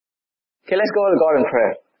Okay, let's go to God in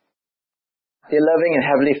prayer. Dear loving and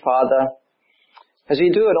Heavenly Father, as we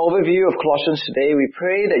do an overview of Colossians today, we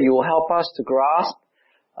pray that you will help us to grasp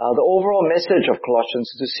the overall message of Colossians,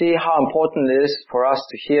 to see how important it is for us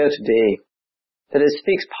to hear today. That it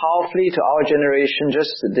speaks powerfully to our generation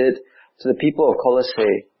just as it did to the people of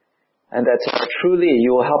Colossae. And that truly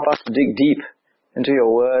you will help us to dig deep into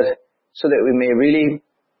your word so that we may really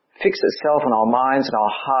fix itself on our minds and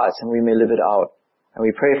our hearts and we may live it out. And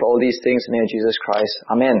we pray for all these things in the name of Jesus Christ.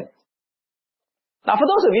 Amen. Now for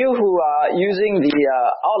those of you who are using the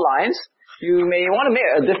outlines, you may want to make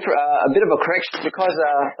a bit of a correction because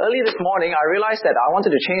early this morning I realized that I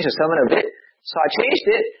wanted to change the sermon a bit. So I changed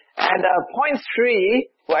it and point 3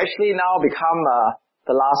 will actually now become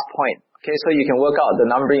the last point. Okay, so you can work out the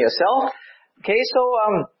numbering yourself. Okay, so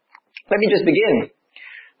let me just begin.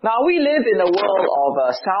 Now we live in a world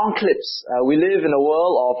of sound clips. We live in a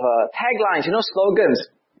world of taglines, slogans.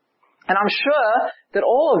 And I'm sure that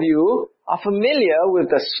all of you are familiar with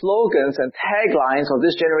the slogans and taglines of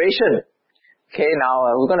this generation. Okay,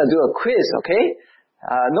 now we're going to do a quiz, okay?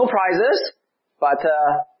 No prizes, but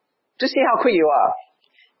just see how quick you are.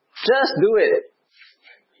 Just do it.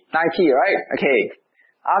 Nike, right? Okay.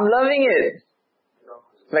 I'm loving it.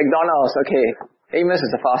 McDonald's, okay. Amos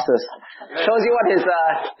is the fastest. Shows you what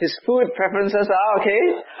his food preferences are, okay?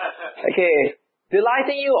 Okay.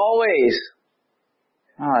 Delighting you always.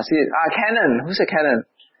 Canon. Who said Canon?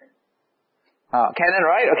 Canon,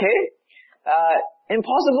 right? Okay.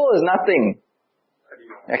 Impossible is nothing.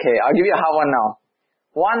 Okay, I'll give you a hard one now.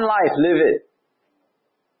 One life, live it.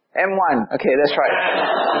 M1. Okay, that's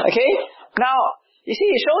right. Okay? Now, you see,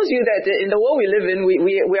 it shows you that in the world we live in,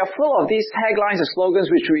 we are full of these taglines and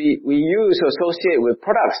slogans which we use to associate with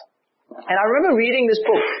products. And I remember reading this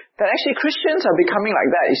book that actually Christians are becoming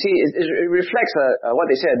like that. You see, it reflects what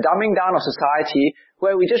they say, a dumbing down of society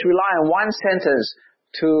where we just rely on one sentence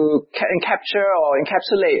to capture or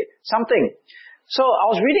encapsulate something. So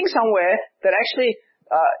I was reading somewhere that actually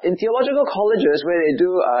in theological colleges where they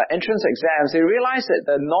do entrance exams, they realize that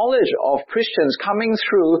the knowledge of Christians coming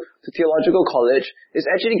through to theological college is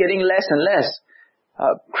actually getting less and less.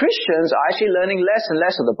 Christians are actually learning less and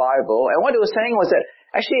less of the Bible. And what they were saying was that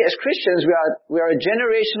actually as Christians, we are a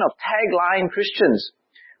generation of tagline Christians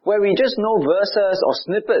where we just know verses or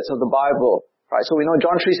snippets of the Bible. Right? So we know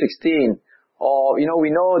John 3:16, or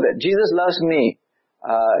we know that Jesus loves me.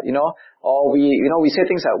 Or we say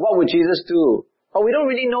things like, what would Jesus do? But we don't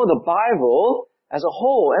really know the Bible as a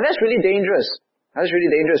whole. And that's really dangerous. That's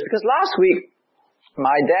really dangerous because last week,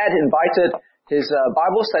 my dad invited his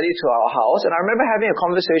Bible study to our house. And I remember having a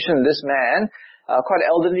conversation with this man, quite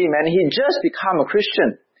an elderly man. He'd just become a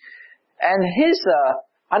Christian. And his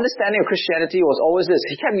understanding of Christianity was always this.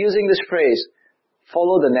 He kept using this phrase,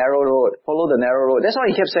 follow the narrow road, follow the narrow road. That's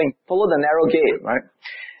why he kept saying, follow the narrow gate, right?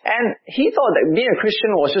 And he thought that being a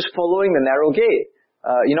Christian was just following the narrow gate.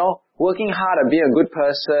 Working hard at being a good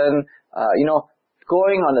person,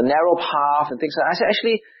 going on the narrow path and things like that. I said,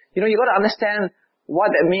 actually, you got to understand what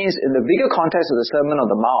that means in the bigger context of the Sermon on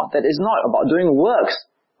the Mount. That is not about doing works,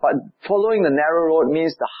 but following the narrow road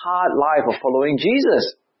means the hard life of following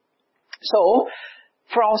Jesus. So,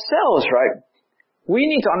 for ourselves, right, we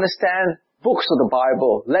need to understand books of the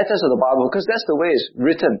Bible, letters of the Bible, because that's the way it's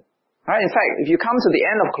written. Right? In fact, if you come to the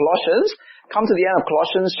end of Colossians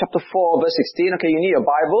chapter 4, verse 16, okay, you need your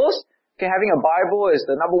Bibles. Okay, having a Bible is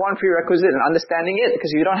the number one prerequisite in understanding it, because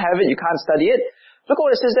if you don't have it, you can't study it. Look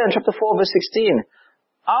what it says there in chapter 4, verse 16.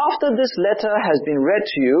 After this letter has been read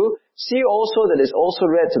to you, see also that it's also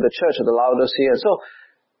read to the church of the Laodiceans. So,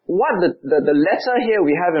 what the letter here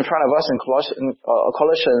we have in front of us in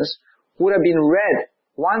Colossians would have been read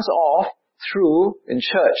once off through in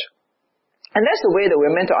church. And that's the way that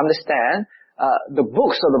we're meant to understand the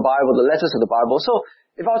books of the Bible, the letters of the Bible. So,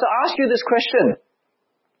 if I was to ask you this question,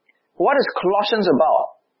 what is Colossians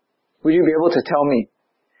about? Would you be able to tell me?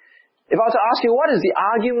 If I was to ask you, what is the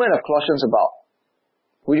argument of Colossians about?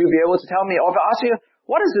 Would you be able to tell me? Or if I ask you,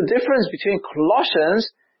 what is the difference between Colossians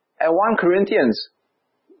and 1 Corinthians?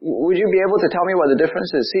 Would you be able to tell me what the difference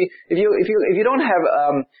is? See, if you don't have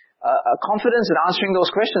a confidence in answering those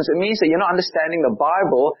questions, it means that you're not understanding the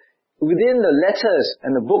Bible within the letters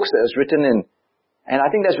and the books that it's written in. And I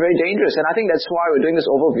think that's very dangerous. And I think that's why we're doing this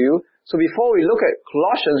overview. So before we look at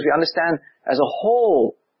Colossians, we understand as a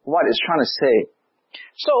whole what it's trying to say.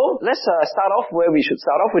 So let's start off where we should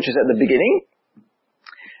start off, which is at the beginning.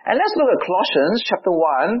 And let's look at Colossians chapter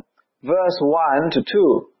 1, verse 1 to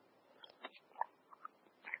 2.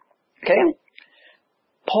 Okay?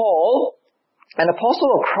 Paul, an apostle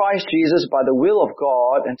of Christ Jesus by the will of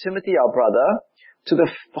God, and Timothy our brother, To the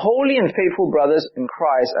holy and faithful brothers in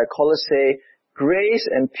Christ at Colossae, grace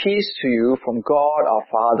and peace to you from God our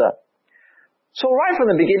Father. So right from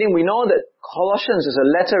the beginning, we know that Colossians is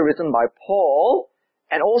a letter written by Paul,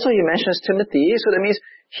 and also he mentions Timothy, so that means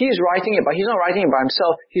he's writing it, but he's not writing it by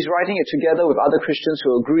himself. He's writing it together with other Christians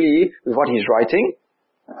who agree with what he's writing.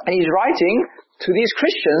 And he's writing to these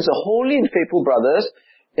Christians, the holy and faithful brothers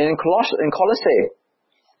in Colossae.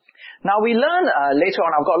 Now we learn later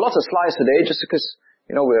on, I've got lots of slides today just because,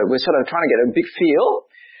 we're sort of trying to get a big feel.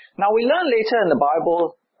 Now we learn later in the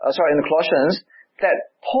Bible, in the Colossians, that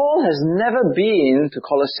Paul has never been to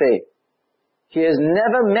Colossae. He has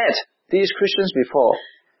never met these Christians before.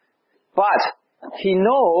 But he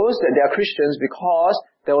knows that they are Christians because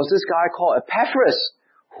there was this guy called Epaphras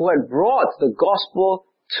who had brought the gospel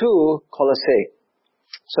to Colossae.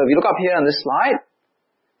 So if you look up here on this slide,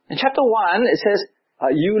 in chapter 1 it says,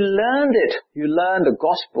 you learned the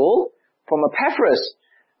gospel from Epaphras,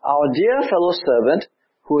 our dear fellow servant,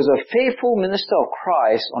 who is a faithful minister of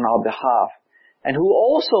Christ on our behalf, and who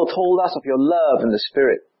also told us of your love in the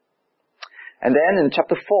Spirit. And then in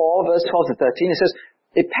chapter 4, verse 12 to 13, it says,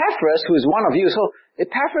 Epaphras, who is one of you. So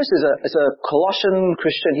Epaphras is a Colossian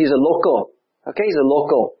Christian. He's a local. Okay, he's a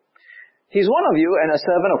local. He's one of you and a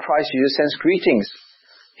servant of Christ Jesus, sends greetings.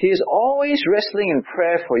 He is always wrestling in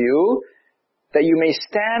prayer for you, that you may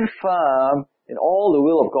stand firm in all the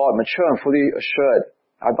will of God, mature and fully assured.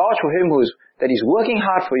 I vouch for him that he's working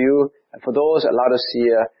hard for you and for those at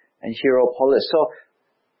Laodicea and Hierapolis. So,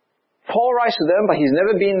 Paul writes to them, but he's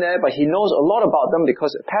never been there, but he knows a lot about them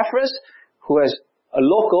because Epaphras, who is a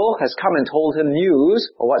local, has come and told him news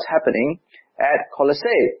of what's happening at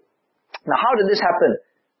Colossae. Now, how did this happen?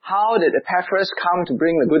 How did Epaphras come to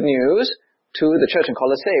bring the good news to the church in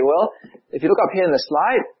Colossae? Well, if you look up here in the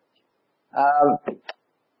slide,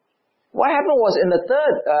 what happened was in the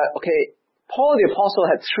third, Paul the Apostle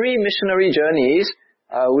had 3 missionary journeys,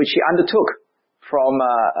 which he undertook from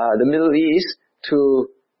the Middle East to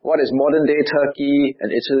what is modern day Turkey and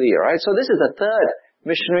Italy, right? So this is the third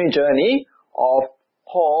missionary journey of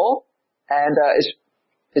Paul, and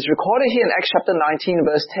it's recorded here in Acts chapter 19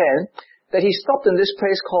 verse 10 that he stopped in this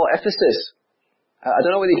place called Ephesus. I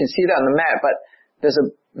don't know whether you can see that on the map, but there's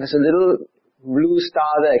a little blue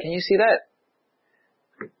star there. Can you see that?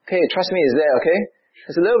 Okay, trust me, it's there, okay?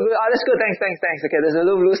 There's a little blue, that's good, thanks. Okay, there's a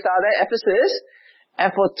little blue star there, Ephesus.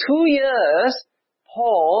 And for 2 years,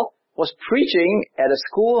 Paul was preaching at a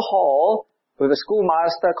school hall with a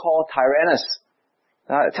schoolmaster called Tyrannus.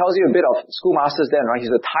 It tells you a bit of schoolmasters then, right?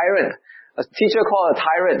 He's a tyrant. A teacher called a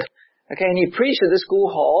tyrant. Okay, and he preached at this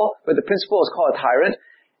school hall where the principal was called a tyrant.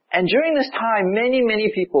 And during this time,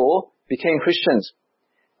 many people became Christians.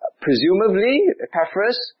 Presumably,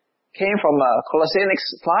 Epaphras came from Colossae.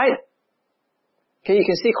 Next slide. Okay, you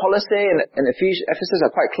can see Colossae and Ephesus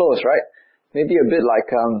are quite close, right? Maybe a bit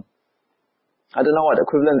like, I don't know what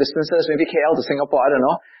equivalent distances, maybe KL to Singapore, I don't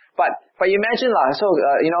know. But you imagine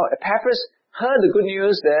Epaphras heard the good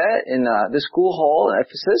news there in the school hall in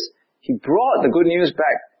Ephesus. He brought the good news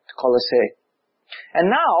back to Colossae.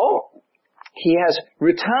 And now, he has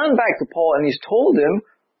returned back to Paul and he's told him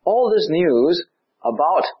all this news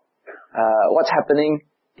about what's happening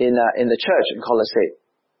in the church in Colossae.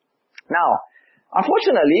 Now,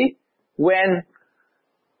 unfortunately, when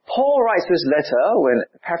Paul writes this letter, when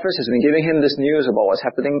Epaphras has been giving him this news about what's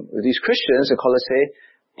happening with these Christians in Colossae,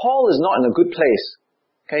 Paul is not in a good place.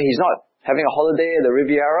 Okay, he's not having a holiday at the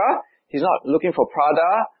Riviera. He's not looking for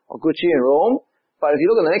Prada or Gucci in Rome. But if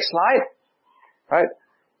you look at the next slide, right,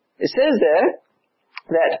 it says there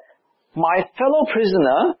that my fellow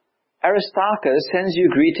prisoner Aristarchus sends you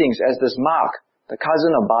greetings, as does Mark, the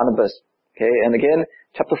cousin of Barnabas. Okay, and again,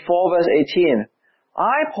 chapter 4, verse 18.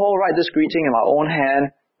 I, Paul, write this greeting in my own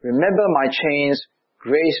hand. Remember my chains.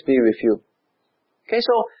 Grace be with you. Okay,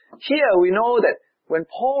 so here we know that when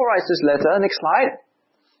Paul writes this letter, next slide,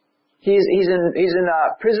 he's in a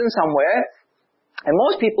prison somewhere, and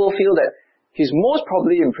most people feel that he's most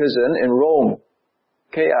probably in prison in Rome.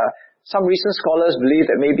 Okay, some recent scholars believe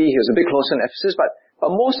that maybe he was a bit closer in Ephesus, but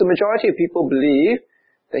the majority of people believe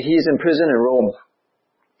that he is in prison in Rome.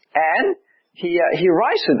 And he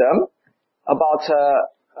writes to them about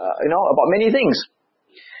many things.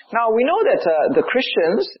 Now we know that the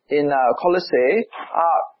Christians in Colossae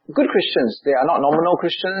are good Christians. They are not nominal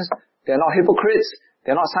Christians. They are not hypocrites.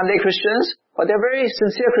 They are not Sunday Christians, but they are very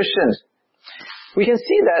sincere Christians. We can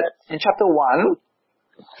see that in chapter 1,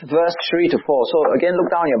 verse 3 to 4. So again,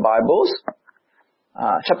 look down your Bibles.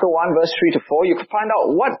 Chapter 1, verse 3 to 4. You can find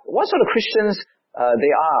out what sort of Christians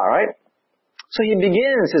they are, right? So he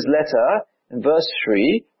begins his letter in verse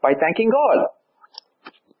 3 by thanking God.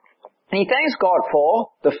 And he thanks God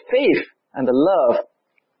for the faith and the love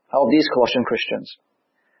of these Colossian Christians.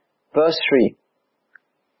 Verse 3.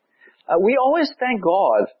 We always thank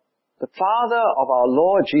God, the Father of our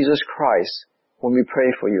Lord Jesus Christ, when we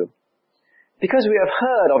pray for you, because we have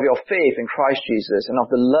heard of your faith in Christ Jesus and of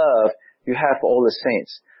the love you have for all the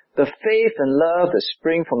saints, the faith and love that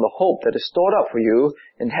spring from the hope that is stored up for you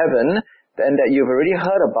in heaven, and that you've already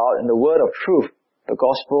heard about in the word of truth, the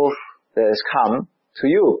gospel that has come to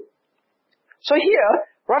you. So here,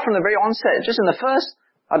 right from the very onset, just in the first,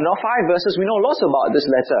 5 verses, we know lots about this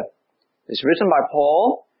letter. It's written by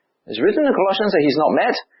Paul. It's written in Colossians that he's not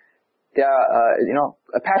met.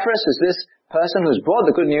 Epaphras is this person who's brought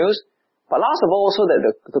the good news. But last of all, also that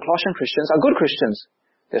the Colossian Christians are good Christians.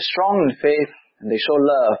 They're strong in faith and they show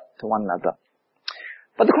love to one another.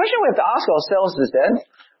 But the question we have to ask ourselves is then,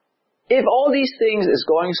 if all these things is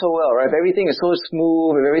going so well, right? If everything is so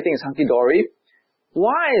smooth, if everything is hunky-dory,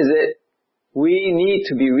 why is it we need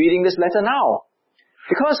to be reading this letter now?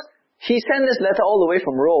 Because he sent this letter all the way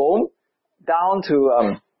from Rome down to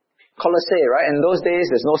Colossae, right? In those days,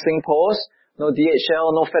 there's no SingPost, no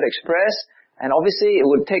DHL, no FedExpress, and obviously it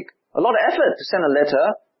would take a lot of effort to send a letter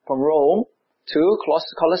from Rome to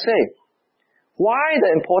Colossae. Why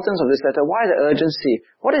the importance of this letter? Why the urgency?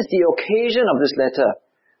 What is the occasion of this letter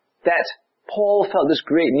that Paul felt this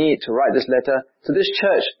great need to write this letter to this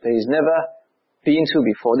church that he's never been to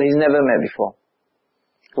before, that he's never met before?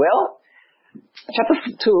 Well, chapter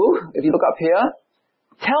 2, if you look up here,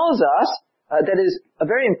 tells us that is a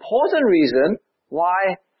very important reason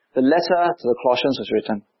why the letter to the Colossians was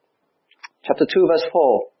written. Chapter 2, verse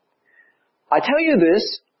 4. I tell you this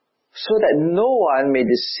so that no one may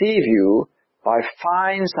deceive you by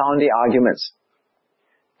fine-sounding arguments.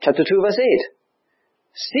 Chapter 2, verse 8.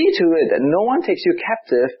 See to it that no one takes you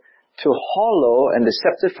captive to hollow and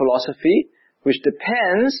deceptive philosophy which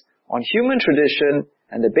depends on human tradition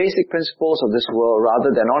and the basic principles of this world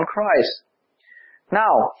rather than on Christ.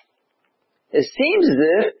 Now, it seems as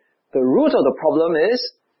if the root of the problem is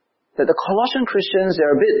that the Colossian Christians,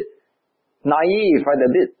 they're a bit naive, right?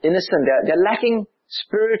 They're a bit innocent. They're lacking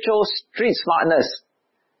spiritual street smartness.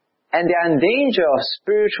 And they're in danger of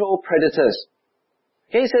spiritual predators.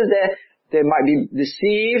 Okay, he says that they might be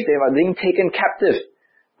deceived, they might be being taken captive.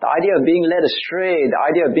 The idea of being led astray, the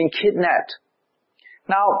idea of being kidnapped.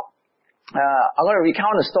 Now, I'm going to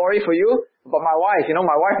recount a story for you about my wife.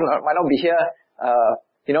 My wife might not be here,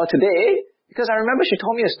 today, because I remember she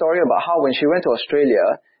told me a story about how when she went to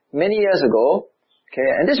Australia many years ago, okay,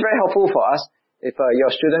 and this is very helpful for us if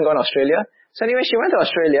you're a student going to Australia. So anyway, she went to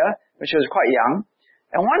Australia when she was quite young,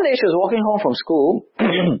 and one day she was walking home from school,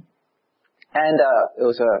 and it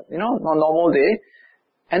was a, not normal day,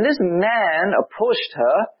 and this man approached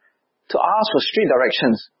her to ask for street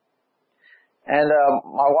directions. And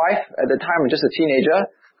my wife, at the time just a teenager,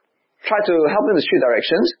 tried to help him with street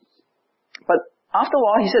directions. But after a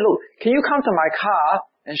while, he said, look, can you come to my car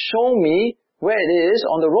and show me where it is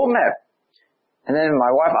on the road map? And then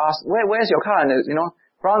my wife asked, where's your car? And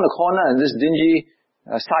round the corner in this dingy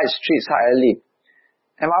side street, side alley.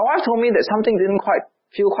 And my wife told me that something didn't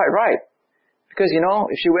feel quite right. Because,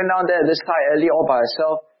 if she went down there, this side alley all by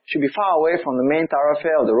herself, she'd be far away from the main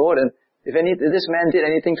thoroughfare of the road. And if this man did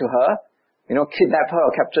anything to her, kidnapped her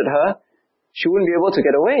or captured her, she wouldn't be able to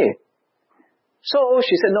get away. So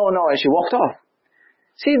she said no, and she walked off.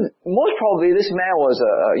 See, most probably this man was,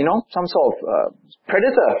 some sort of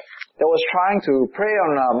predator that was trying to prey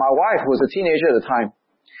on my wife, who was a teenager at the time.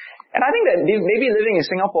 And I think that maybe living in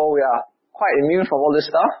Singapore, we are quite immune from all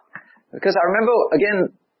this stuff. Because I remember,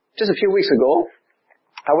 again, just a few weeks ago,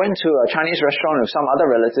 I went to a Chinese restaurant with some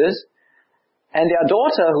other relatives, and their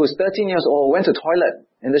daughter, who's 13 years old, went to toilet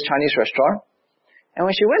in this Chinese restaurant. And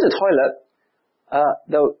when she went to the toilet,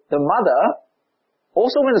 the mother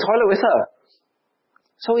also went to the toilet with her.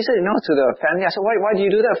 So we said, to the family, I said, why do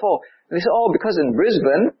you do that for? And they said, because in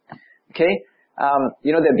Brisbane, okay,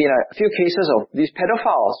 there have been a few cases of these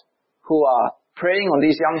pedophiles who are preying on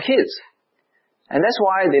these young kids. And that's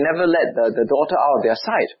why they never let the daughter out of their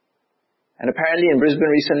sight. And apparently in Brisbane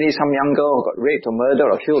recently, some young girl got raped or murdered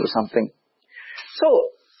or killed or something. So,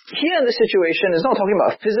 here in this situation, it's not talking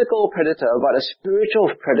about a physical predator, but a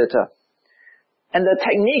spiritual predator. And the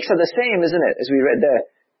techniques are the same, isn't it, as we read there.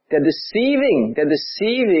 They're deceiving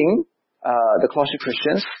the Colossian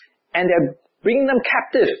Christians, and they're bringing them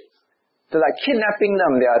captive. They're like kidnapping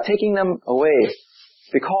them, they are taking them away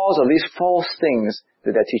because of these false things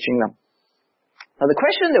that they're teaching them. Now the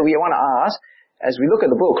question that we want to ask as we look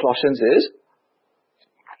at the book of Colossians is,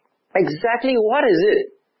 exactly what is it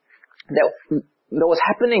that was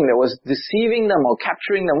happening, that was deceiving them or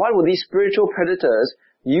capturing them? What were these spiritual predators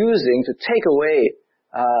using to take away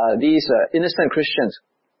these innocent Christians?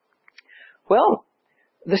 Well,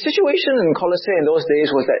 the situation in Colossae in those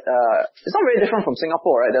days was that it's not very different from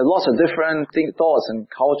Singapore, right? There are lots of different thoughts and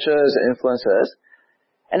cultures and influences.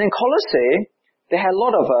 And in Colossae, they had a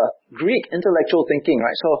lot of Greek intellectual thinking,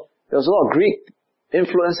 right? So there was a lot of Greek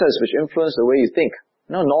influences which influenced the way you think.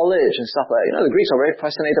 Knowledge and stuff like that. The Greeks are very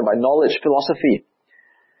fascinated by knowledge, philosophy.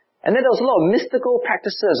 And then there was a lot of mystical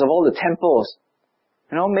practices of all the temples.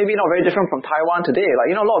 Maybe not very different from Taiwan today.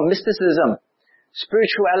 Like, a lot of mysticism,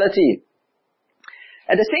 spirituality.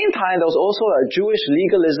 At the same time, there was also a Jewish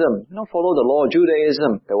legalism, follow the law of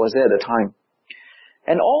Judaism that was there at the time.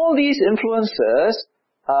 And all these influences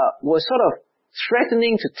were sort of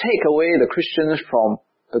threatening to take away the Christians from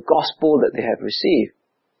the gospel that they had received.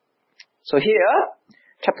 So here,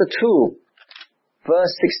 chapter 2,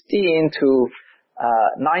 verse 16 to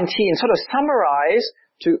 19, sort of summarize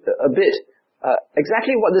to a bit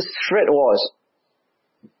exactly what this threat was.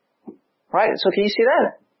 Right? So can you see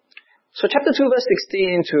that? So chapter 2, verse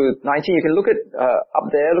 16 to 19, you can look at it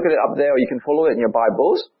up there, or you can follow it in your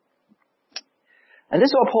Bibles. And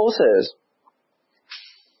this is what Paul says.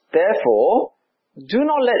 Therefore, do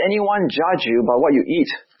not let anyone judge you by what you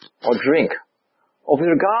eat or drink, or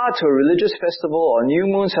with regard to a religious festival or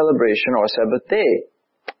new moon celebration or a Sabbath day.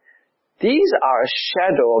 These are a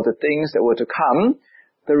shadow of the things that were to come.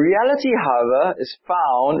 The reality, however, is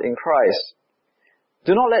found in Christ.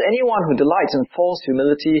 Do not let anyone who delights in false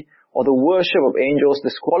humility or the worship of angels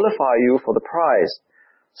disqualify you for the prize.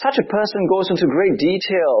 Such a person goes into great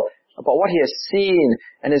detail about what he has seen,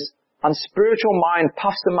 and his unspiritual mind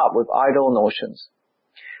puffs him up with idle notions.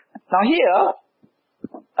 Now here,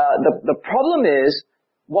 the problem is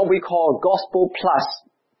what we call gospel plus.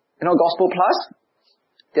 Gospel plus?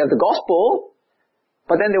 They have the gospel,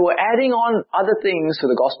 but then they were adding on other things to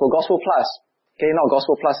the gospel. Gospel plus. Okay, not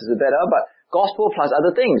gospel plus is better, but gospel plus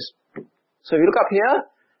other things. So if you look up here,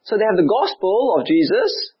 so they have the gospel of Jesus,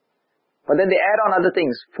 but then they add on other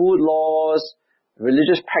things. Food laws,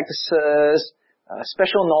 religious practices,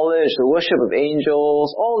 special knowledge, the worship of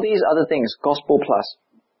angels, all these other things, gospel plus.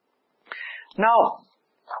 Now,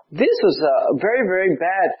 this was very, very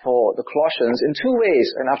bad for the Colossians in two ways,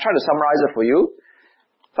 and I've tried to summarize it for you.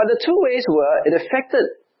 But the two ways were, it affected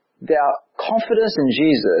their confidence in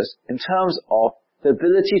Jesus in terms of the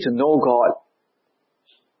ability to know God.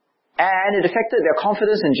 And it affected their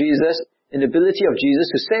confidence in Jesus, in the ability of Jesus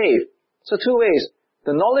to save. So two ways.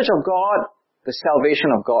 The knowledge of God, the salvation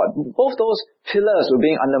of God. Both those pillars were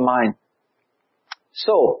being undermined.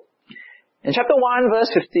 So, in chapter 1, verse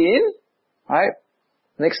 15, right?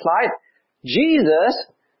 Next slide. Jesus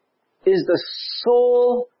is the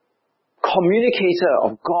sole communicator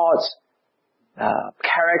of God's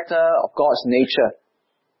character, of God's nature.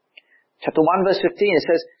 Chapter 1, verse 15, it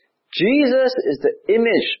says, Jesus is the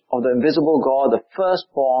image of the invisible God, the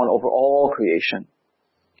firstborn over all creation.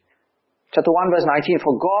 Chapter 1, verse 19,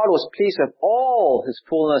 for God was pleased to have all His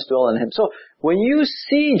fullness dwell in Him. So, when you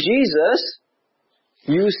see Jesus,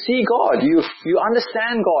 you see God. You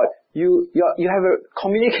understand God. You have a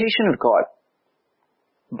communication with God.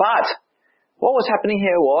 But, what was happening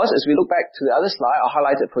here was, as we look back to the other slide, I'll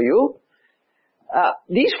highlight it for you.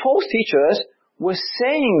 These false teachers were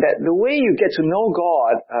saying that the way you get to know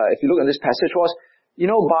God, if you look at this passage, was,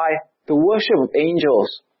 by the worship of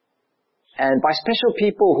angels and by special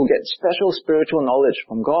people who get special spiritual knowledge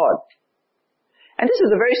from God. And this is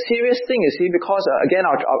a very serious thing, you see, because, again,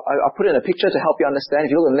 I'll put in a picture to help you understand.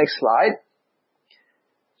 If you look at the next slide,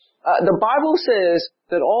 the Bible says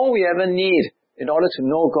that all we ever need in order to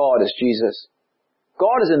know God is Jesus.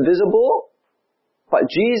 God is invisible, but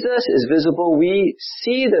Jesus is visible. We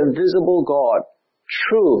see the invisible God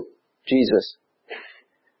through Jesus.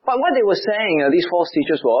 But what they were saying, these false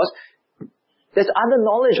teachers, was, there's other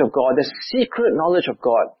knowledge of God, there's secret knowledge of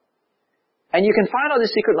God. And you can find out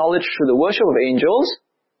this secret knowledge through the worship of angels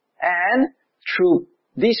and through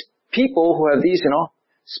these people who have these,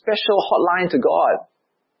 special hotline to God.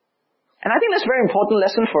 And I think that's a very important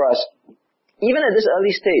lesson for us. Even at this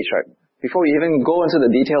early stage, right, before we even go into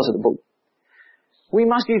the details of the book, we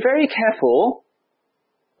must be very careful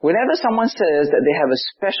whenever someone says that they have a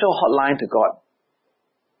special hotline to God.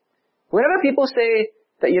 Whenever people say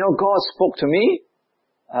that, God spoke to me,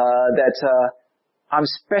 that I have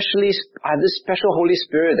this special Holy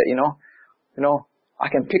Spirit that, I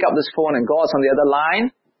can pick up this phone and God's on the other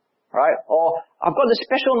line, right? Or I've got this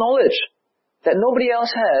special knowledge that nobody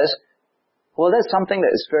else has. Well, that's something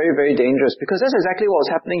that is very, very dangerous, because that's exactly what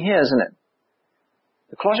was happening here, isn't it?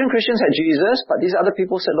 The Colossian Christians had Jesus, but these other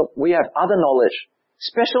people said, look, we have other knowledge,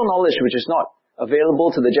 special knowledge which is not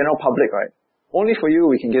available to the general public, right? Only for you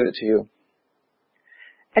we can give it to you.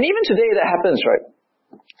 And even today that happens, right?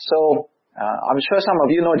 So, I'm sure some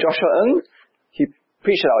of you know Joshua Ng. He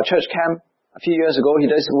preached at our church camp a few years ago. He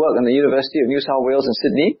does work in the University of New South Wales in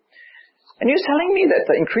Sydney. And he was telling me that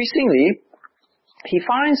increasingly, he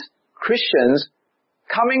finds Christians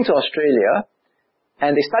coming to Australia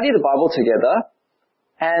and they study the Bible together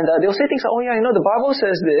and they'll say things like, oh yeah, the Bible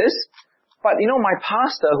says this, but my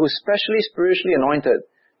pastor who's specially spiritually anointed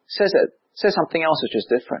says something else which is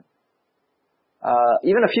different.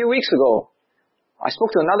 Even a few weeks ago, I spoke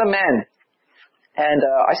to another man and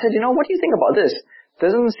I said, what do you think about this?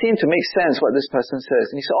 Doesn't seem to make sense what this person says.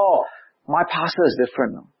 And he said, oh, my pastor is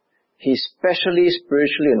different. He's specially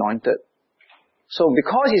spiritually anointed. So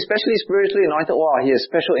because he's specially spiritually anointed, wow, he has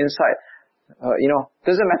special insight.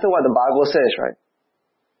 Doesn't matter what the Bible says, right?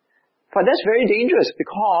 But that's very dangerous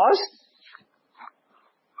because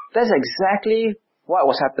that's exactly what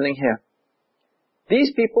was happening here.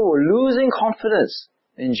 These people were losing confidence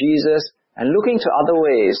in Jesus and looking to other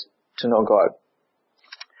ways to know God.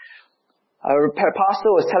 Our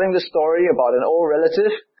pastor was telling the story about an old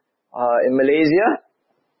relative in Malaysia.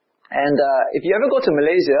 And if you ever go to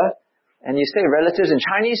Malaysia and you say relatives in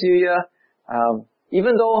Chinese New Year,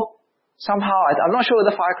 even though somehow, I'm not sure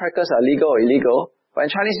whether firecrackers are legal or illegal, but in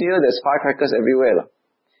Chinese New Year there's firecrackers everywhere.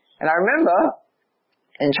 And I remember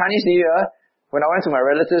in Chinese New Year, when I went to my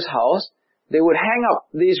relative's house, they would hang up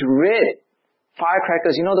these red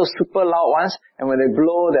firecrackers, those super loud ones, and when they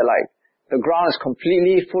blow, they're like, the ground is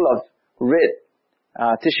completely full of red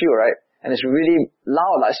tissue, right? And it's really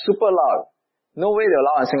loud, like super loud. No way they're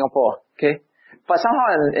loud in Singapore, okay? But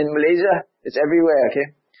somehow in Malaysia, it's everywhere,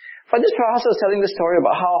 okay? But this pastor was telling the story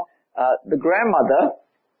about how the grandmother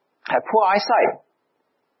had poor eyesight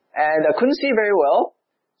and couldn't see very well.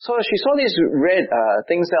 So she saw these red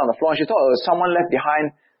things there on the floor and she thought it was someone left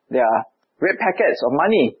behind their red packets of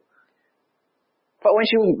money. But when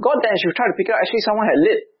she got there and she tried to pick it up, actually someone had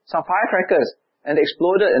lit some firecrackers and they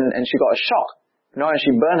exploded and she got a shock, and she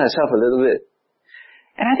burned herself a little bit.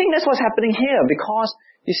 And I think that's what's happening here because,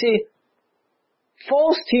 you see,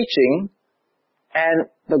 false teaching and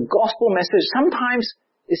the gospel message, sometimes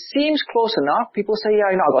it seems close enough. People say, yeah,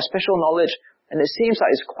 I've got special knowledge and it seems like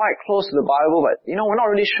it's quite close to the Bible, but, we're not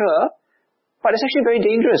really sure. But it's actually very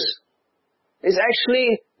dangerous. It's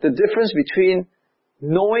actually the difference between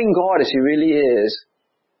knowing God as He really is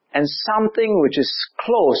and something which is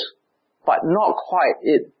close but not quite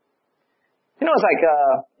it. It's like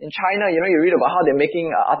in China, you read about how they're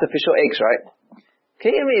making artificial eggs, right?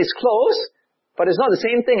 Okay, it's close, but it's not the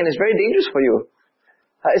same thing and it's very dangerous for you.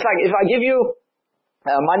 It's like if I give you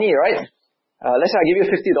money, right? Let's say I give you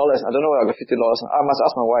 $50. I don't know where I got $50. I must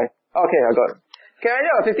ask my wife. Okay, I got it. Okay, I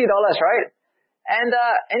got $50, right? And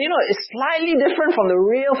it's slightly different from the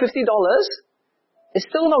real $50. It's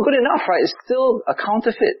still not good enough, right? It's still a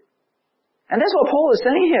counterfeit. And that's what Paul is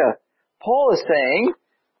saying here. Paul is saying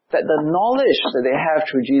that the knowledge that they have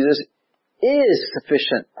through Jesus is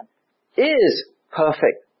sufficient, is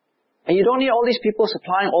perfect. And you don't need all these people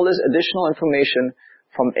supplying all this additional information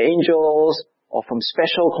from angels or from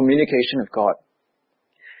special communication with God.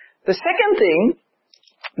 The second thing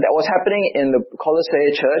that was happening in the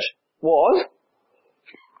Colossae church was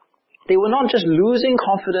they were not just losing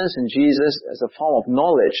confidence in Jesus as a form of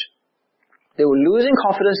knowledge. They were losing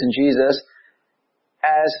confidence in Jesus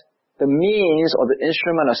as the means or the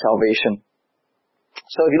instrument of salvation.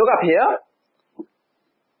 So if you look up here,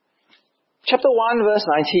 chapter 1 verse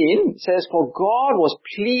 19 says, "For God was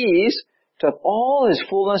pleased to have all His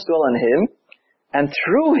fullness dwell in Him, and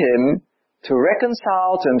through Him to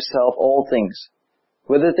reconcile to Himself all things,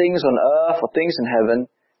 whether things on earth or things in heaven,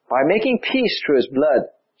 by making peace through His blood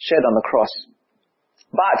shed on the cross."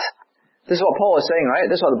 But, this is what Paul is saying, right?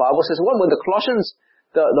 This is what the Bible says. What were the Colossians,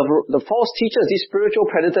 the false teachers, these spiritual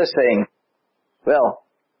predators saying? Well,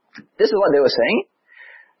 this is what they were saying.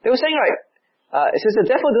 They were saying, right, it says,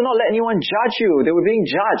 "Therefore do not let anyone judge you." They were being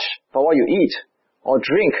judged by what you eat or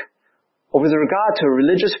drink, or with regard to a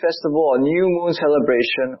religious festival or new moon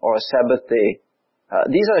celebration or a Sabbath day.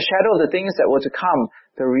 These are a shadow of the things that were to come.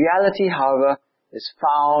 The reality, however, is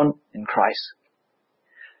found in Christ.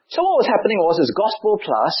 So what was happening was this gospel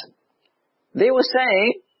plus. They were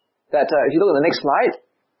saying that, if you look at the next slide,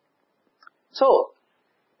 so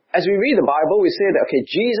as we read the Bible, we say that, okay,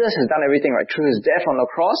 Jesus has done everything, right? Through His death on the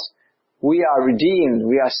cross, we are redeemed,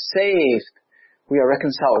 we are saved, we are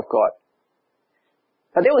reconciled with God.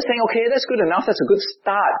 But they were saying, okay, that's good enough, that's a good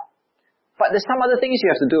start. But there's some other things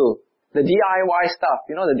you have to do. The DIY stuff,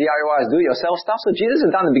 the DIY is do-it-yourself stuff. So Jesus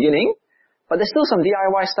has done the beginning, but there's still some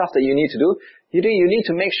DIY stuff that you need to do. You need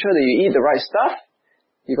to make sure that you eat the right stuff,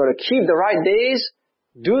 You got to keep the right days,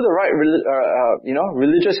 do the right,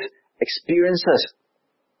 religious experiences.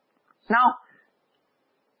 Now,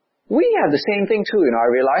 we have the same thing too, I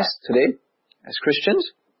realize today, as Christians.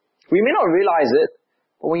 We may not realize it,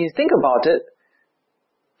 but when you think about it,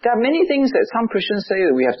 there are many things that some Christians say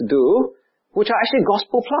that we have to do, which are actually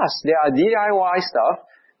gospel plus. They are DIY stuff,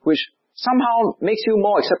 which somehow makes you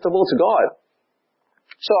more acceptable to God.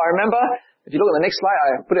 So I remember, if you look at the next slide, I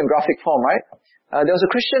put it in graphic form, right? There was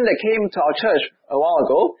a Christian that came to our church a while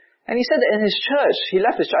ago, and he said that in his church, he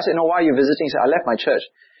left his church. I said, "No, why are you visiting?" He said, "I left my church."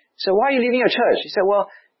 He said, "Why are you leaving your church?" He said,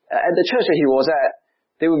 "Well, at the church that he was at,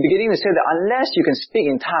 they were beginning to say that unless you can speak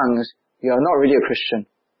in tongues, you are not really a Christian."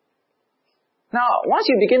 Now, once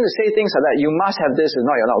you begin to say things like that, you must have this, if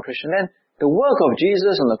not, you're not a Christian, then the work of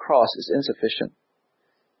Jesus on the cross is insufficient.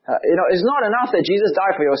 It's not enough that Jesus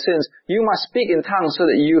died for your sins. You must speak in tongues so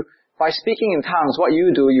that by speaking in tongues, what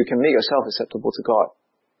you do, you can make yourself acceptable to God.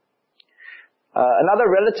 Another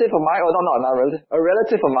relative of mine, a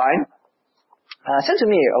relative of mine, said to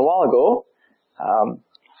me a while ago,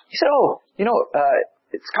 he said,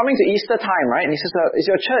 it's coming to Easter time, right? And he says, is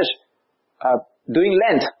your church doing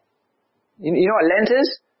Lent? You know what Lent is?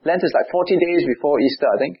 Lent is like 40 days before Easter,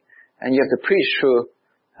 I think. And you have to preach through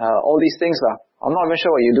all these things. I'm not even sure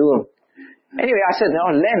what you do. Anyway, I said, no,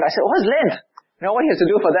 Lent. I said, what's Lent? What do you have to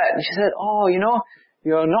do for that? And she said,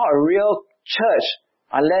 you're not a real church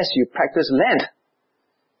unless you practice Lent.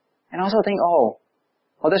 And I also think,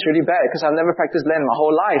 that's really bad because I've never practiced Lent my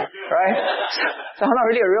whole life, right? So I'm not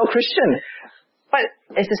really a real Christian. But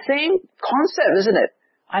it's the same concept, isn't it?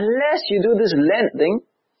 Unless you do this Lent thing,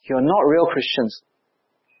 you're not real Christians.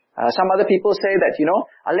 Some other people say that,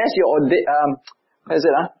 unless you're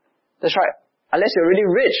that's right. Unless you're really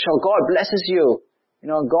rich or God blesses you,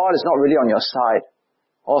 God is not really on your side.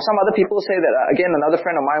 Or some other people say that, again, another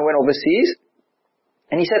friend of mine went overseas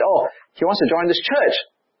and he said, he wants to join this church.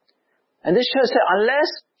 And this church said, unless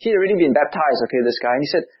he'd already been baptized, this guy, and he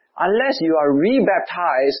said, unless you are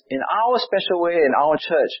rebaptized in our special way in our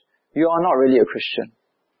church, you are not really a Christian.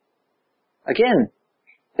 Again,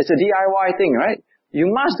 it's a DIY thing, right? You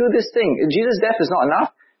must do this thing. If Jesus' death is not enough,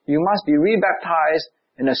 you must be rebaptized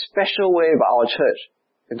in a special way by our church.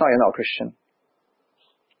 If not, you're not a Christian.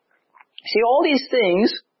 See, all these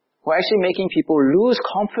things were actually making people lose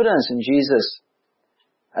confidence in Jesus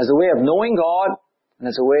as a way of knowing God and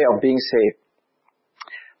as a way of being saved.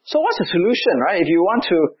 So what's the solution, right? If you want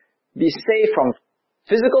to be safe from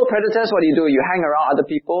physical predators, what do? You hang around other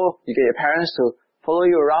people, you get your parents to follow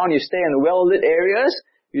you around, you stay in well-lit areas,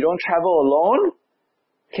 you don't travel alone,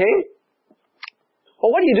 okay? But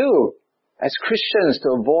what do you do as Christians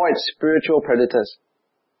to avoid spiritual predators?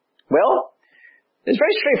 Well, it's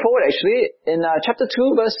very straightforward actually. In chapter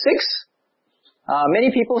 2 verse 6, many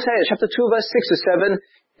people say that chapter 2 verse 6 to 7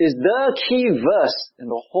 is the key verse in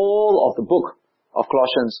the whole of the book of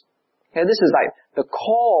Colossians. Okay, this is like the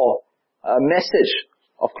core message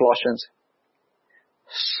of Colossians.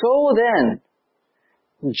 So then,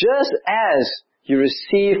 just as you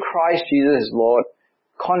receive Christ Jesus as Lord,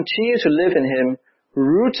 continue to live in Him,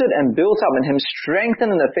 rooted and built up in Him,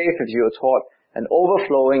 strengthened in the faith that you are taught, and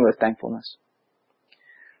overflowing with thankfulness.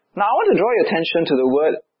 Now I want to draw your attention to the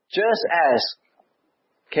word just as.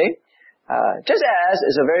 Okay? Just as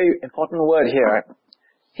is a very important word here.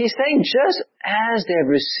 He's saying just as they have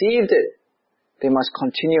received it, they must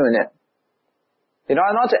continue in it.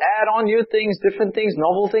 Not to add on new things, different things,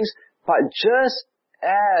 novel things, but just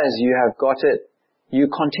as you have got it, you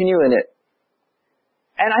continue in it.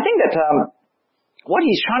 And I think that what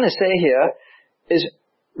he's trying to say here is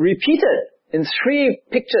repeated in 3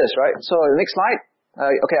 pictures, right? So next slide.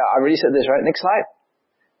 Okay, I already said this, right? Next slide.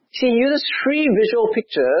 See, he uses 3 visual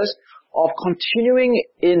pictures of continuing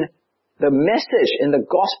in the message, in the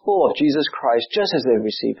gospel of Jesus Christ, just as they've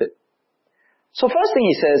received it. So first thing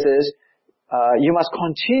he says is, you must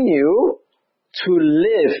continue to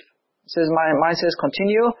live. It says, mine says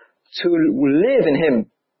continue to live in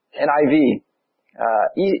Him, NIV.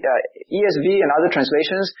 ESV and other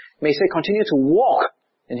translations may say continue to walk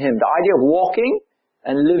in Him. The idea of walking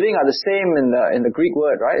and living are the same in the Greek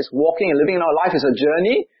word, right? It's walking and living in our life is a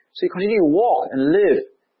journey. So you continue to walk and live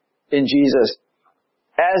in Jesus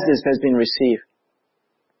as this has been received.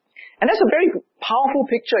 And that's a very powerful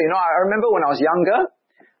picture. I remember when I was younger,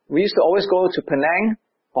 we used to always go to Penang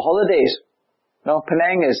for holidays.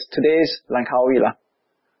 Penang is today's Langkawi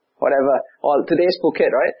whatever, or today's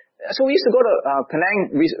Phuket, right? So we used to go to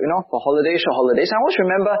Penang, for holidays. And I always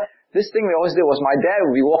remember this thing we always did was my dad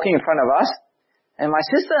would be walking in front of us, and my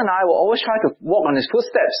sister and I will always try to walk on his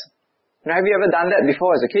footsteps. Have you ever done that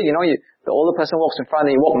before as a kid? The older person walks in front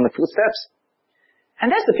and you walk on the footsteps.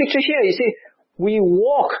 And that's the picture here. You see, we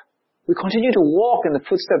continue to walk in the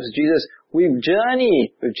footsteps of Jesus. We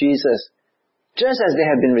journey with Jesus, just as they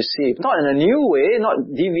have been received. Not in a new way, not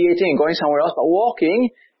deviating and going somewhere else, but walking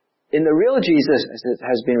in the real Jesus as it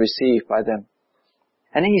has been received by them.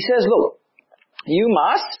 And then he says, look, you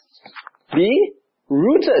must be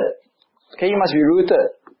rooted. Okay, you must be rooted.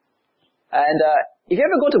 And if you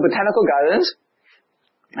ever go to botanical gardens,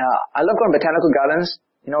 I love going to botanical gardens,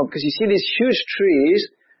 because you see these huge trees,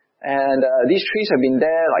 and these trees have been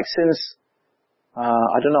there like since,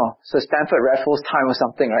 so Stanford Raffles time or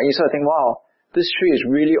something, right? You sort of think, wow, this tree is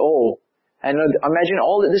really old. And imagine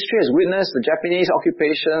all that this tree has witnessed, the Japanese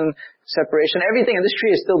occupation, separation, everything, and this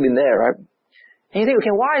tree has still been there, right? And you think,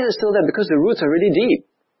 okay, why is it still there? Because the roots are really deep.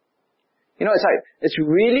 It's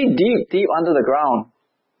really deep under the ground.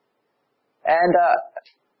 And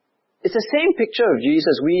it's the same picture of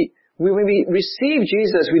Jesus. When we receive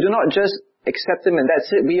Jesus, we do not just accept Him and that's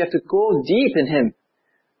it. We have to go deep in Him,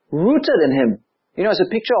 rooted in Him. It's a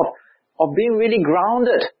picture of being really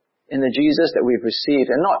grounded in the Jesus that we've received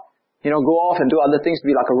and not, go off and do other things,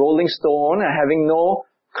 be like a rolling stone and having no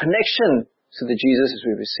connection to the Jesus as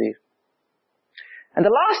we receive. And the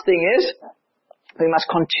last thing is, we must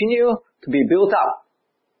continue to be built up.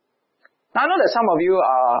 Now I know that some of you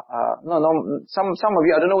some of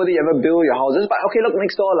you, I don't know whether you ever build your houses, but okay, look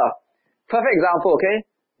next door lah. Perfect example, okay?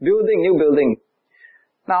 New building.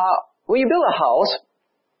 Now, when you build a house,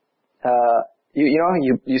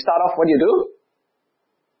 you start off, what do?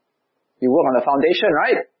 You work on the foundation,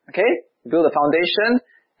 right? Okay? You build the foundation,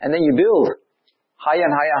 and then you build higher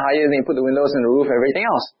and higher and higher, then you put the windows and the roof, everything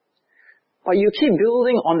else. But you keep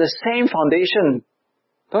building on the same foundation,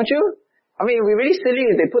 don't you? I mean, it would be really silly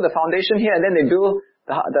if they put the foundation here and then they build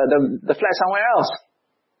the flat somewhere else.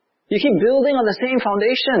 You keep building on the same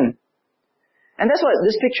foundation. And that's what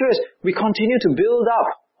this picture is. We continue to build up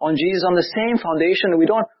on Jesus on the same foundation. We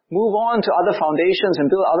don't move on to other foundations and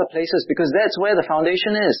build other places because that's where the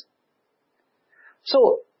foundation is.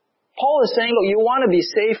 So, Paul is saying, look, you want to be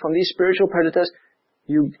safe from these spiritual predators.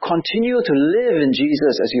 You continue to live in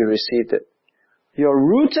Jesus as you received it. You're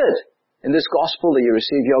rooted in this gospel that you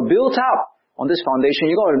received. You're built up on this foundation.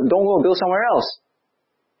 Don't go build somewhere else.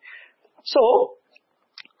 So,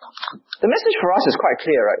 the message for us is quite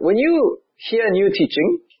clear, right? When you hear new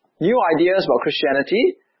teaching, new ideas about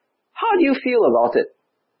Christianity, how do you feel about it?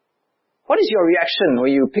 What is your reaction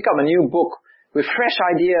when you pick up a new book with fresh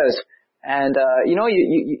ideas and,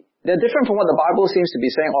 they're different from what the Bible seems to be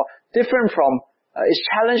saying, or different from, it's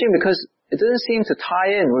challenging because it doesn't seem to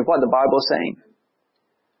tie in with what the Bible is saying.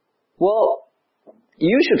 Well,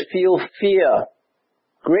 you should feel fear,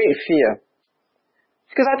 great fear.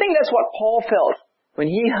 Because I think that's what Paul felt when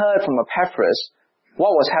he heard from Epaphras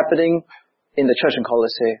what was happening in the church in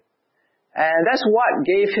Colossae. And that's what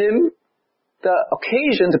gave him the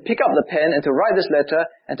occasion to pick up the pen and to write this letter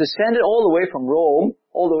and to send it all the way from Rome,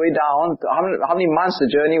 all the way down, to how many months the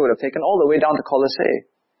journey would have taken, all the way down to Colossae.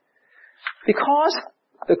 Because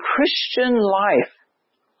the Christian life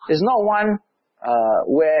is not one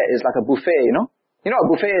where it's like a buffet, You know what a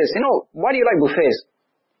buffet is? Why do you like buffets?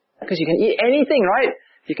 Because you can eat anything, right?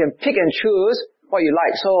 You can pick and choose what you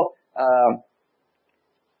like. So,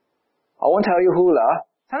 I won't tell you who lah.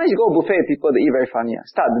 Sometimes you go to a buffet with people, they eat very funny.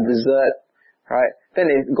 Start the dessert, right? Then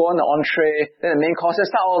they go on the entree, then the main course, they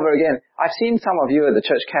start all over again. I've seen some of you at the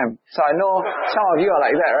church camp, so I know some of you are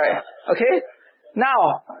like that, right? Okay?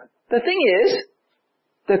 Now, the thing is,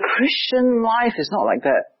 the Christian life is not like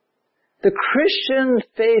that. The Christian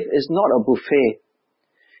faith is not a buffet.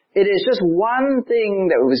 It is just one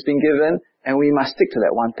thing that was been given, and we must stick to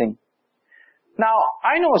that one thing. Now,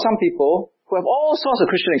 I know some people who have all sorts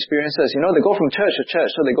of Christian experiences. They go from church to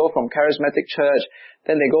church. So they go from charismatic church,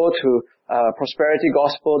 then they go to prosperity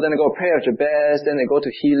gospel, then they go prayer of Jabez, then they go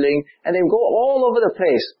to healing, and they go all over the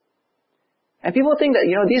place. And people think that,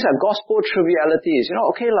 these are gospel trivialities.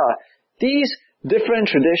 Okay lah, these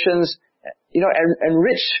different traditions,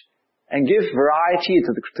 enrich and give variety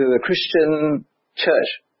to the Christian church.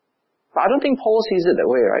 But I don't think Paul sees it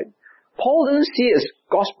that way, right? Paul doesn't see it as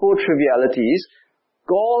gospel trivialities.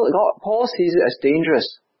 Paul sees it as dangerous.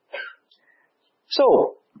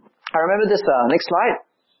 So, I remember this, next slide.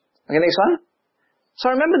 Okay, next one. So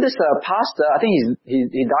I remember this pastor, I think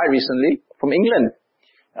he died recently, from England,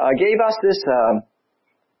 gave us this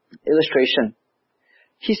illustration.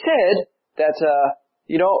 He said that,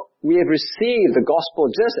 we have received the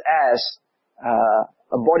gospel just as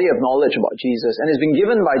a body of knowledge about Jesus, and it's been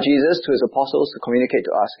given by Jesus to His apostles to communicate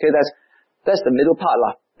to us. Okay, that's the middle part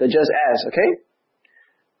lah, the just as, okay?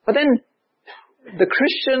 But then, the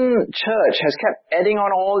Christian church has kept adding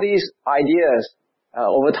on all these ideas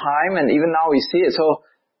over time, and even now we see it. So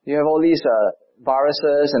you have all these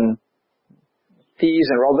viruses and thieves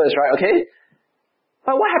and robbers, right? Okay?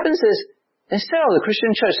 But what happens is, instead of the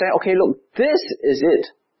Christian church saying, okay, look, this is it.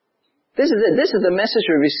 This is it. This is the message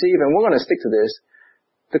we receive, and we're going to stick to this.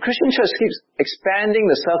 The Christian church keeps expanding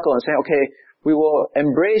the circle and saying, okay, we will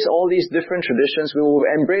embrace all these different traditions, we will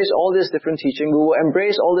embrace all this different teaching, we will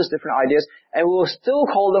embrace all these different ideas, and we will still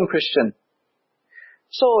call them Christian.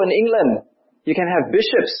 So in England, you can have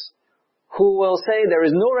bishops who will say there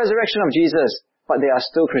is no resurrection of Jesus, but they are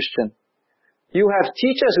still Christian. You have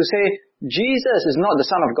teachers who say Jesus is not the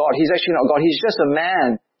Son of God, He's actually not God, He's just a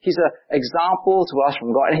man, He's an example to us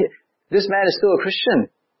from God. And this man is still a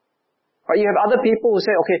Christian. But you have other people who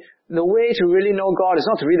say, okay, the way to really know God is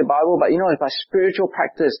not to read the Bible, but it's by spiritual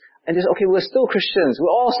practice. And they say, okay, we're still Christians.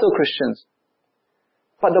 We're all still Christians.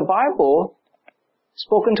 But the Bible,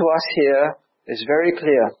 spoken to us here, is very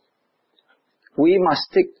clear. We must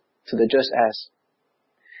stick to the just as.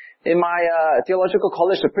 In my theological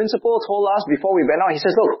college, the principal told us before we went out, he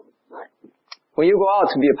says, look, when you go out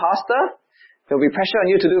to be a pastor, there will be pressure on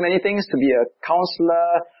you to do many things, to be a counselor,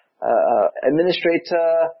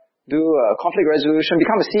 administrator, do conflict resolution,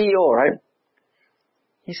 become a CEO, right?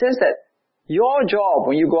 He says that your job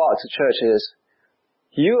when you go out to church is,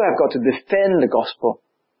 you have got to defend the gospel.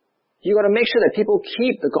 You've got to make sure that people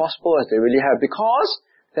keep the gospel as they really have, because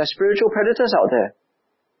there are spiritual predators out there.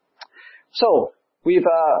 So, we've,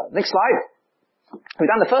 next slide. We've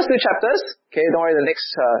done the first 2 chapters. Okay, don't worry, the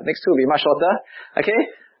next 2 will be much shorter. Okay?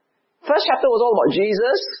 First chapter was all about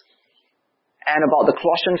Jesus and about the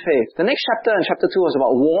Colossian faith. The next chapter, in chapter 2, was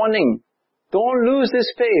about warning. Don't lose this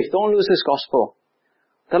faith. Don't lose this gospel.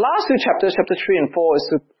 The last 2 chapters, chapter 3 and 4, is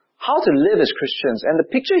how to live as Christians. And the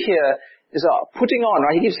picture here is putting on,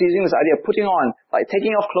 right? He keeps using this idea of putting on, like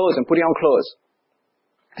taking off clothes and putting on clothes.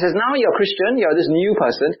 He says, now you're a Christian, you're this new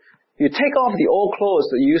person. You take off the old clothes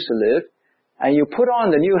that you used to live, and you put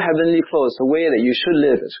on the new heavenly clothes, the way that you should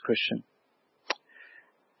live as a Christian.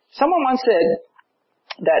 Someone once said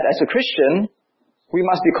that as a Christian, we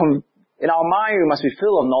must be, in our mind, we must be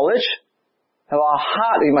filled of knowledge. In our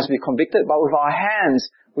heart, we must be convicted, but with our hands,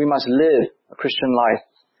 we must live a Christian life.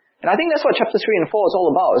 And I think that's what chapter 3 and 4 is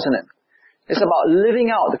all about, isn't it? It's about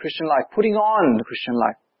living out the Christian life, putting on the Christian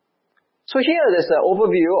life. So here, there's an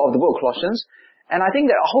overview of the book of Colossians, and I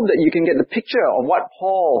hope that you can get the picture of what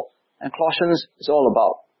Paul and Colossians is all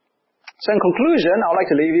about. So in conclusion, I would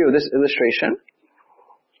like to leave you with this illustration.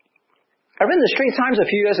 I read in the Straits Times a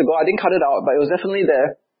few years ago, I didn't cut it out, but it was definitely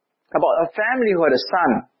there, about a family who had a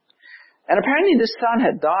son. And apparently this son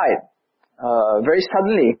had died very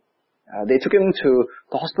suddenly. They took him to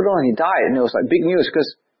the hospital and he died, and it was like big news because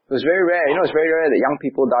it was very rare. It's very rare that young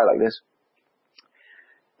people die like this.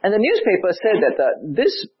 And the newspaper said that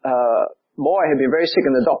this boy had been very sick,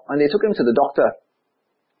 and they took him to the doctor.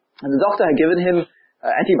 And the doctor had given him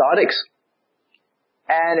antibiotics.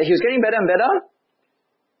 And he was getting better and better.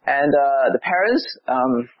 And the parents,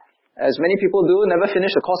 as many people do, never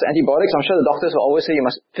finish the course of antibiotics. I'm sure the doctors will always say you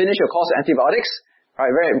must finish your course of antibiotics. Right,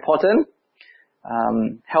 very important.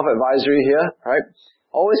 Health advisory here, right?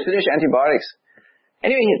 Always finish antibiotics.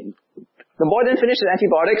 Anyway, the boy didn't finish his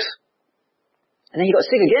antibiotics, and then he got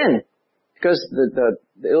sick again, because the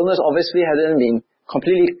illness obviously hadn't been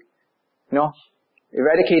completely,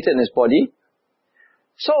 eradicated in his body.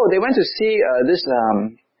 So they went to see this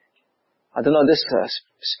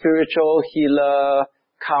spiritual healer,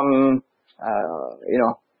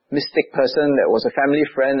 mystic person that was a family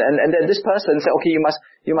friend, and then this person said, okay,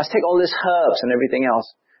 you must take all these herbs and everything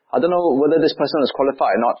else. I don't know whether this person was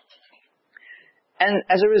qualified or not. And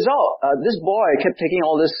as a result, this boy kept taking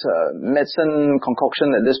all this medicine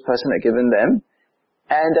concoction that this person had given them,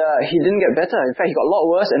 and he didn't get better. In fact, he got a lot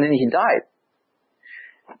worse, and then he died.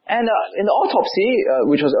 And in the autopsy,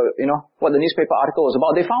 which was what the newspaper article was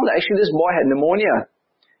about, they found that actually this boy had pneumonia.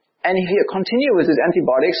 And if he had continued with his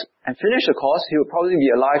antibiotics and finished the course, he would probably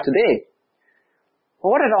be alive today.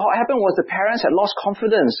 But what had happened was the parents had lost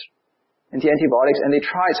confidence in the antibiotics, and they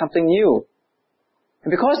tried something new. And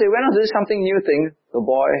because they went on to this something new thing, the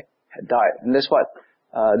boy had died. And that's what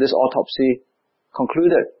this autopsy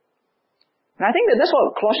concluded. And I think that that's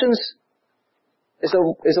what Colossians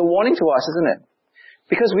is a warning to us, isn't it?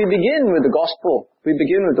 Because we begin with the gospel. We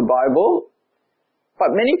begin with the Bible.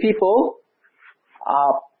 But many people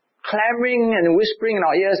are clamoring and whispering in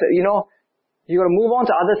our ears that, you got to move on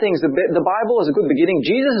to other things. The Bible is a good beginning.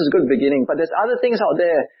 Jesus is a good beginning. But there's other things out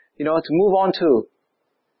there, to move on to.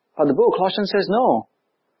 But the book of Colossians says no.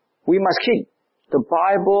 We must keep the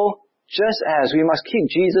Bible we must keep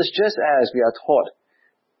Jesus just as we are taught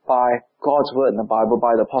by God's word in the Bible,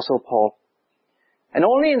 by the Apostle Paul. And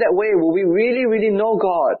only in that way will we really, really know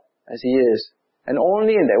God as He is. And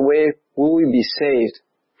only in that way will we be saved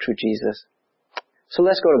through Jesus. So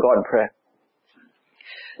let's go to God in prayer.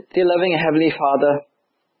 Dear loving and Heavenly Father,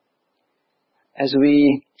 as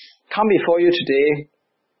we come before you today,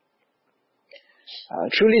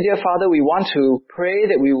 truly, dear Father, we want to pray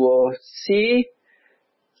that we will see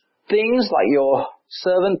things like your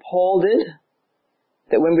servant Paul did,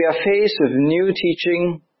 that when we are faced with new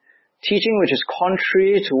teaching which is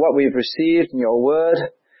contrary to what we've received in your word,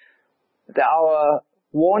 that our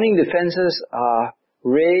warning defenses are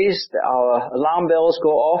raised, that our alarm bells go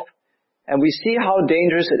off, and we see how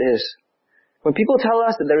dangerous it is. When people tell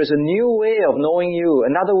us that there is a new way of knowing you,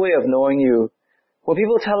 another way of knowing you, when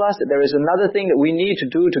people tell us that there is another thing that we need to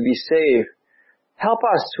do to be saved, help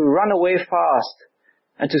us to run away fast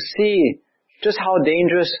and to see just how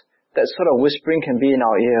dangerous that sort of whispering can be in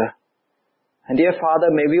our ear. And dear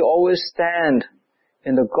Father, may we always stand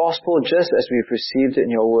in the gospel just as we've received it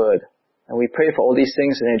in your word. And we pray for all these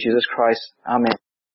things in the name of Jesus Christ. Amen.